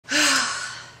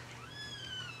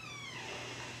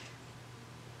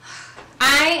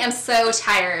am so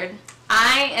tired.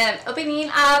 I am opening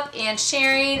up and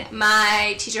sharing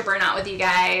my teacher burnout with you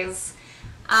guys.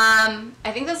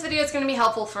 I think this video is going to be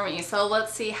helpful for me, so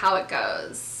let's see how it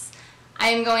goes.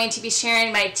 I'm going to be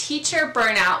sharing my teacher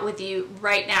burnout with you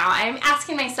right now. I'm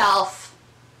asking myself,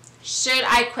 should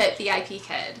I quit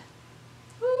VIPKID?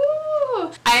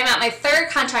 I am at my third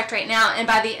contract right now, and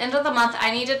by the end of the month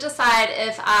I need to decide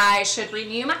if I should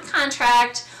renew my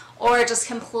contract or just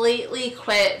completely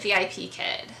quit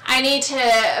VIPKID.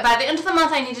 By the end of the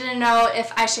month, I need to know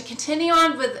if I should continue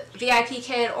on with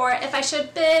VIPKID or if I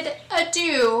should bid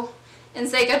adieu and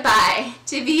say goodbye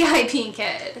to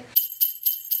VIPKID.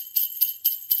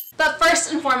 But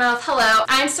first and foremost, hello,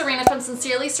 I'm Sirena from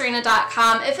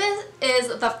sincerelysirena.com. If it is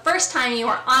the first time you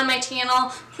are on my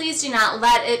channel, please do not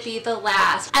let it be the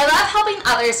last. I love helping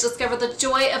others discover the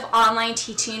joy of online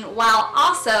teaching while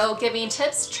also giving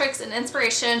tips, tricks, and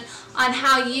inspiration on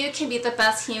how you can be the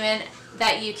best human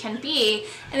that you can be.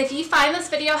 And if you find this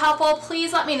video helpful,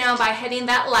 please let me know by hitting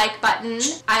that like button.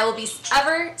 I will be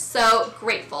ever so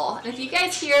grateful. And if you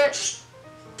guys hear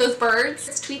those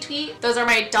birds tweet tweet, those are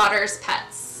my daughter's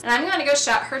pets. And I'm going to go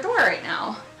shut her door right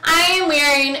now. I am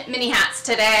wearing many hats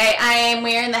today. I am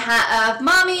wearing the hat of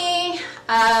mommy,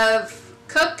 of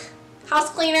cook,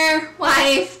 house cleaner,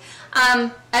 wife,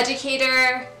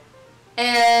 educator,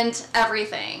 and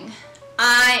everything.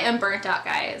 I am burnt out,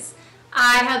 guys.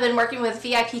 I have been working with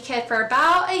VIPKID for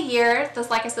about a year.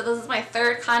 Like I said, this is my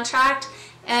third contract,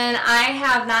 and I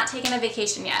have not taken a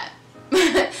vacation yet.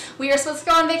 We were supposed to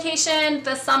go on vacation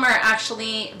this summer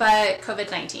actually, but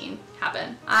COVID-19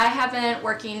 happened. I have been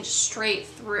working straight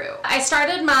through. I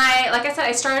started my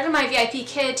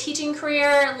VIPKID teaching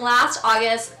career last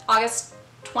August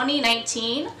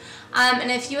 2019.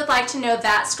 And if you would like to know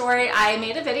that story, I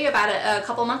made a video about it a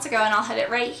couple months ago, and I'll hit it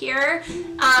right here.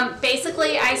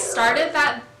 Basically, I started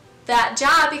that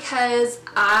job because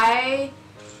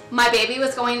my baby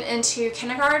was going into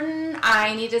kindergarten.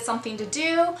 I needed something to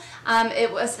do.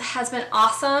 It has been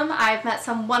awesome. I've met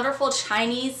some wonderful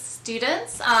Chinese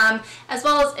students, as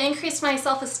well as increased my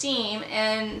self-esteem,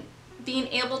 and being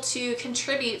able to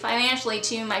contribute financially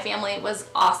to my family was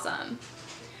awesome.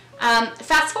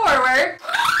 Fast forward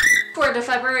to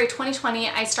February 2020,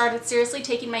 I started seriously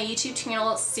taking my YouTube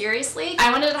channel seriously.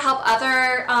 I wanted to help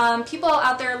other people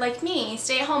out there like me,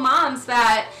 stay-at-home moms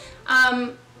that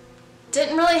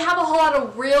didn't really have a whole lot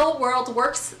of real-world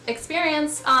work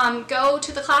experience, go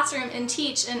to the classroom and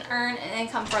teach and earn an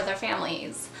income for their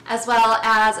families, as well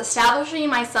as establishing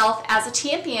myself as a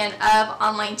champion of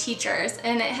online teachers.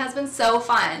 And it has been so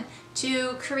fun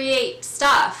to create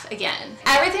stuff again.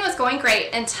 Everything was going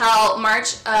great until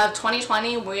March of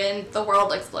 2020 when the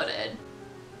world exploded.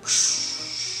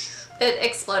 It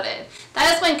exploded.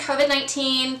 That is when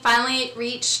COVID-19 finally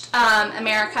reached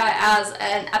America as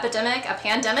an epidemic, a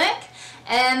pandemic,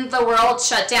 and the world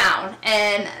shut down.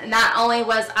 And not only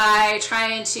was I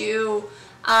trying to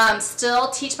still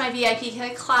teach my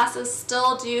VIPKID classes,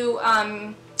 still do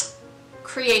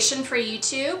creation for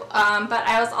YouTube, but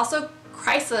I was also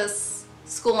crisis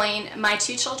schooling my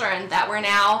two children that were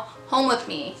now home with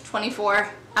me 24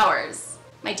 hours.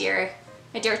 My dear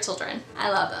children. I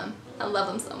love them. I love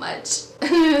them so much.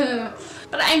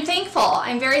 But I'm thankful.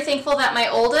 I'm very thankful that my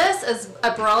oldest is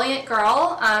a brilliant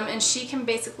girl, and she can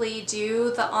basically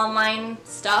do the online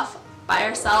stuff by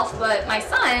herself. But my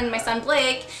son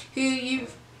Blake, who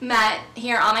you've met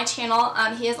here on my channel,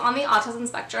 he is on the autism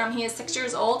spectrum. He is 6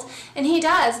 years old, and he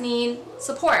does need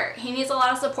support. He needs a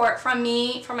lot of support from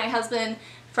me, from my husband,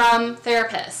 from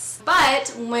therapists.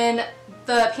 But when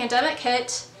the pandemic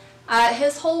hit,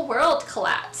 his whole world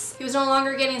collapsed. He was no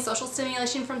longer getting social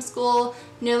stimulation from school,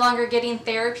 no longer getting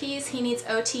therapies. He needs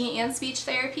OT and speech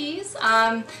therapies.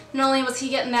 Not only was he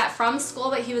getting that from school,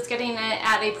 but he was getting it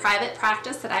at a private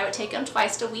practice that I would take him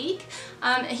twice a week.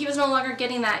 He was no longer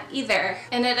getting that either.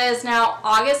 And it is now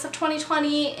August of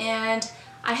 2020, and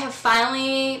I have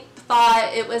finally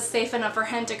thought it was safe enough for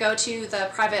him to go to the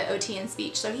private OT and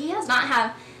speech. So he has not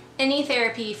had any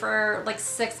therapy for like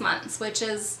 6 months, which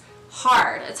is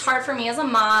hard. It's hard for me as a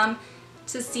mom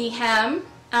to see him.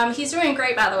 He's doing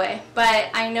great, by the way, but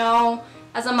I know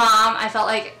as a mom I felt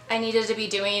like I needed to be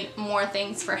doing more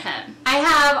things for him. I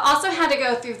have also had to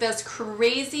go through this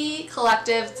crazy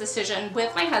collective decision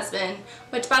with my husband,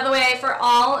 which, by the way, for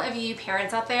all of you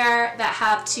parents out there that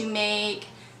have to make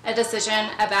a decision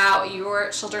about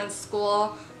your children's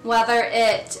school, whether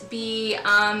it be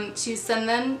to send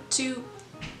them to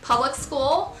public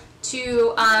school,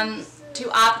 to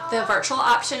opt the virtual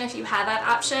option if you had that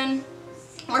option,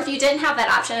 or if you didn't have that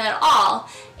option at all,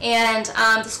 and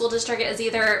the school district is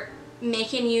either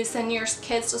making you send your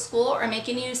kids to school or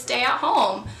making you stay at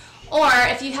home. Or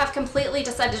if you have completely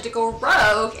decided to go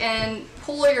rogue and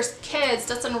pull your kids,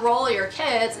 disenroll your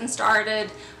kids and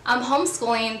started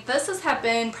homeschooling, this has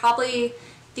been probably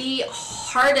the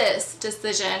hardest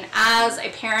decision as a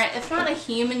parent, if not a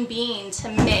human being, to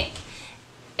make.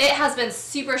 It has been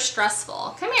super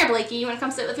stressful. Come here, Blakey. You want to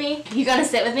come sit with me? You gonna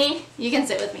sit with me? You can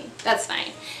sit with me. That's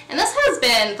fine. And this has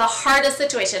been the hardest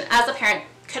situation as a parent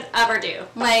could ever do.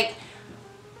 Like,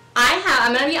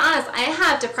 I'm gonna be honest, I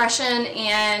have depression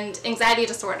and anxiety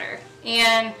disorder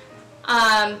and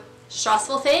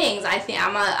stressful things.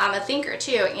 I'm a thinker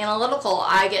too, analytical.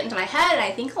 I get into my head and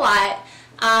I think a lot,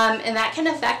 and that can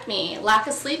affect me. Lack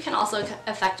of sleep can also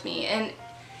affect me. And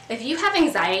if you have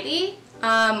anxiety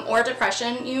or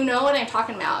depression, you know what I'm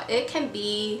talking about. It can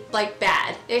be like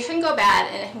bad. It can go bad,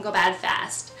 and it can go bad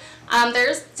fast.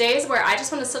 There's days where I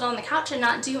just want to sit on the couch and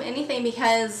not do anything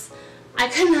because I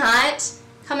could not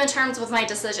come in terms with my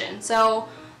decision. So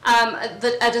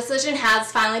a decision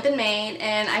has finally been made,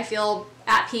 and I feel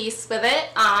at peace with it.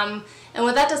 And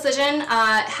with that decision,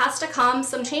 has to come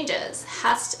some changes.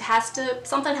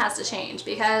 Something has to change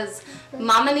because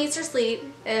Mama needs her sleep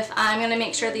if I'm gonna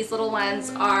make sure these little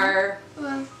ones are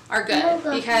good.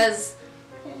 Because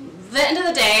at the end of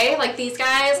the day, like, these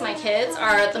guys, my kids,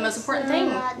 are the most important thing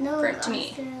to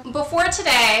me. Before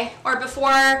today, or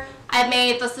before I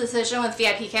made this decision with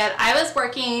VIPKID, I was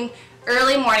working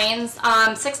early mornings,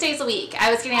 6 days a week.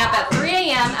 I was getting up at 3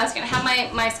 a.m. I was going to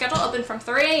have my schedule open from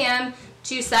 3 a.m.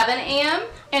 to 7 a.m.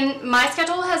 And my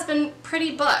schedule has been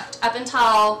pretty booked up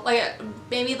until like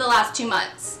maybe the last 2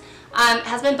 months.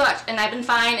 Has been booked, and I've been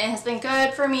fine, and has been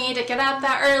good for me to get up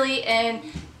that early, and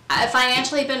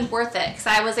financially been worth it because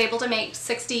I was able to make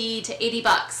 60 to 80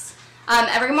 bucks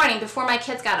every morning before my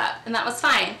kids got up, and that was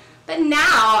fine. But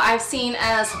now I've seen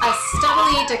a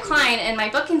steadily decline in my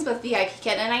bookings with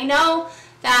VIPKID, and I know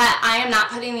that I am not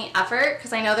putting the effort,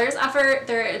 because I know there's effort.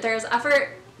 There's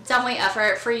effort, definitely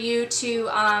effort for you to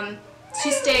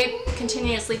stay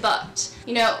continuously booked.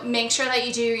 You know, make sure that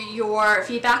you do your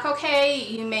feedback okay.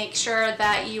 You make sure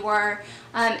that you are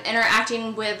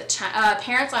interacting with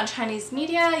parents on Chinese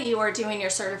media. You are doing your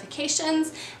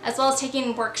certifications, as well as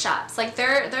taking workshops. Like,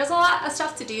 there's a lot of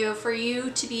stuff to do for you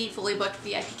to be fully booked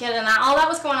with VIPKID, and all that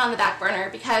was going on in the back burner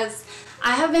because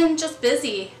I have been just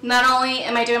busy. Not only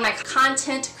am I doing my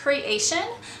content creation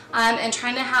and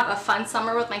trying to have a fun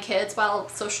summer with my kids while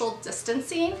social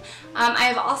distancing, I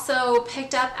have also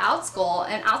picked up Outschool,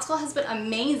 and Outschool has been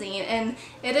amazing, and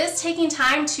it is taking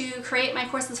time to create my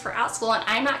courses for Outschool, and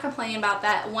I'm not complaining about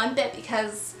that one bit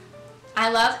because I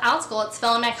love Outschool. It's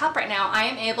filling my cup right now. I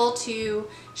am able to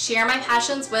share my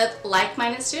passions with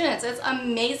like-minded students. It's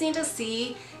amazing to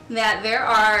see that there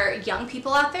are young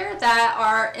people out there that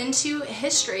are into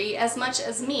history as much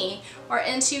as me, or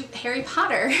into Harry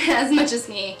Potter as much as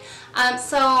me.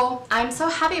 So I'm so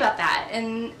happy about that.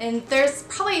 And there's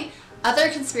probably other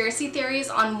conspiracy theories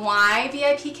on why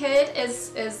VIPKID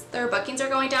is their bookings are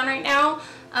going down right now.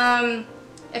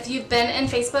 If you've been in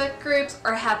Facebook groups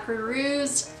or have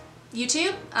perused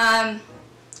YouTube,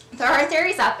 there are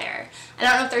theories out there. I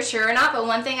don't know if they're true or not, but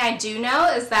one thing I do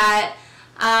know is that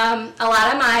a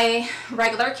lot of my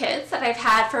regular kids that I've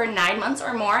had for 9 months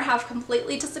or more have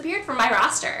completely disappeared from my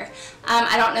roster.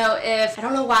 I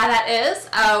don't know why that is.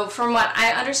 From what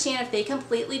I understand, if they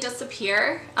completely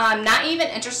disappear, not even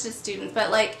interested students,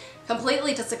 but like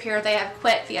completely disappear, they have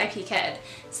quit VIPKID.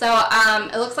 So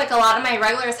it looks like a lot of my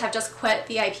regulars have just quit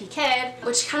VIPKID,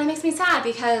 which kind of makes me sad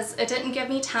because it didn't give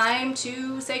me time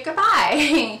to say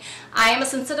goodbye. I am a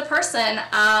sensitive person,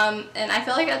 and I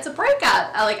feel like it's a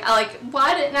breakup.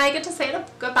 Why didn't I get to say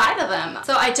goodbye to them?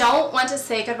 So I don't want to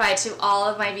say goodbye to all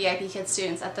of my VIPKID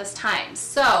students at this time.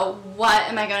 So what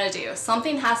am I going to do?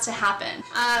 Something has to happen.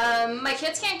 My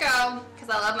kids can't go because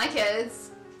I love my kids.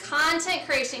 Content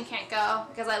creation can't go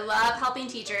because I love helping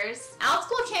teachers.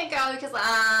 Outschool can't go because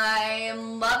I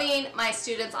am loving my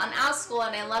students on Outschool,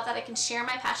 and I love that I can share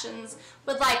my passions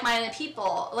with like-minded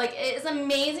people. Like, it is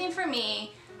amazing for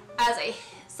me as a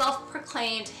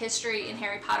self-proclaimed history and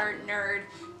Harry Potter nerd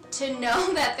to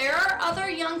know that there are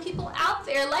other young people out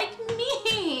there like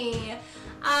me.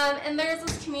 And there's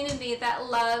this community that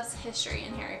loves history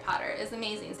and Harry Potter. It's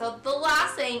amazing. So the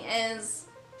last thing is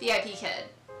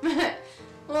VIPKID.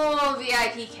 Oh,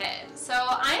 VIPKID. So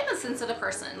I am a sensitive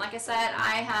person. Like I said,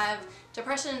 I have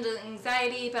depression and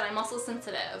anxiety, but I'm also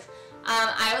sensitive.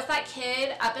 I was that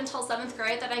kid up until 7th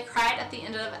grade that I cried at the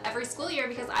end of every school year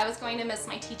because I was going to miss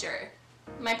my teacher,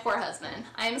 my poor husband.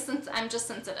 I'm just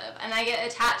sensitive, and I get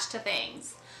attached to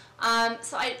things.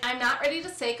 So I'm not ready to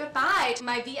say goodbye to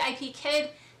my VIPKID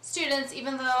students,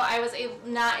 even though I was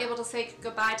not able to say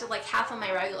goodbye to like half of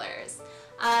my regulars.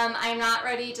 I'm not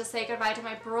ready to say goodbye to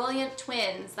my brilliant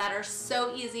twins that are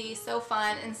so easy, so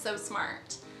fun, and so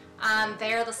smart.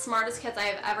 They are the smartest kids I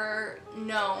have ever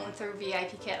known through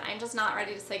VIPKID. I'm just not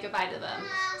ready to say goodbye to them.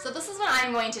 So this is what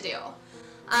I'm going to do.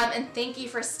 And thank you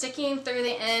for sticking through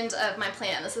the end of my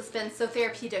plan. This has been so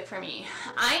therapeutic for me.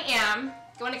 I am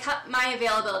going to cut my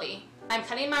availability. I'm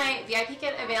cutting my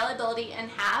VIPKID availability in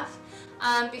half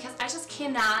because I just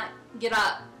cannot get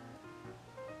up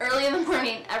early in the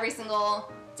morning every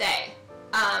single day.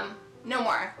 No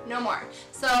more.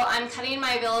 So I'm cutting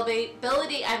my availability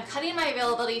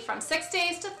from 6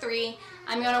 days to 3.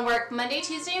 I'm going to work Monday,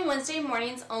 Tuesday, and Wednesday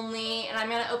mornings only, and I'm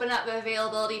going to open up the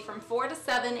availability from 4 to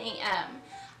 7 a.m.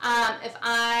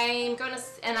 I'm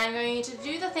going to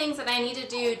do the things that I need to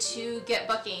do to get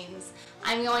bookings.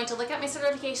 I'm going to look at my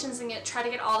certifications and try to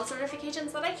get all the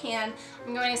certifications that I can.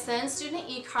 I'm going to send student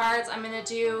e-cards. I'm going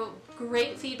to do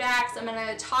great feedbacks. I'm going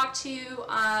to talk to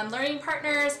learning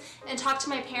partners and talk to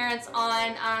my parents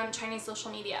on Chinese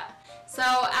social media. So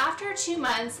after 2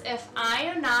 months, if I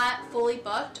am not fully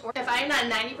booked, or if I am not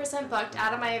 90% booked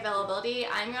out of my availability,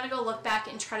 I'm going to go look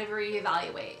back and try to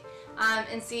reevaluate.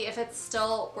 And see if it's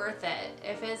still worth it.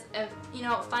 If you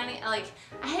know, finding, like,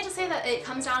 I hate to say that it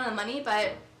comes down to the money,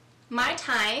 but my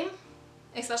time,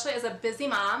 especially as a busy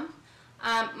mom,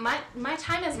 my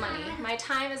time is money. My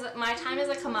time is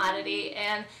a commodity,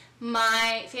 and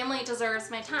my family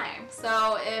deserves my time.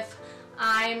 So if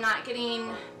I'm not getting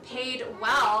paid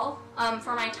well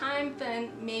for my time,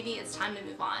 then maybe it's time to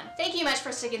move on. Thank you much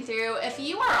for sticking through. If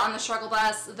you are on the struggle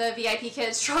bus, the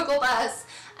VIPKID struggle bus,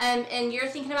 and you're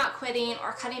thinking about quitting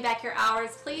or cutting back your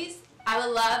hours, please, I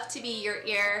would love to be your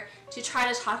ear to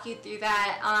try to talk you through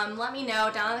that. Let me know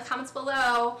down in the comments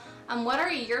below what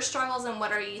are your struggles and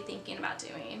what are you thinking about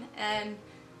doing. And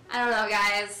I don't know,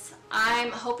 guys,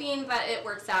 I'm hoping that it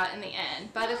works out in the end,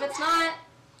 but if it's not,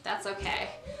 that's okay.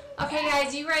 Okay,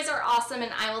 guys, you guys are awesome,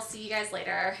 and I will see you guys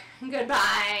later.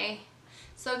 Goodbye.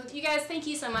 So you guys, thank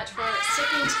you so much for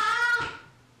sticking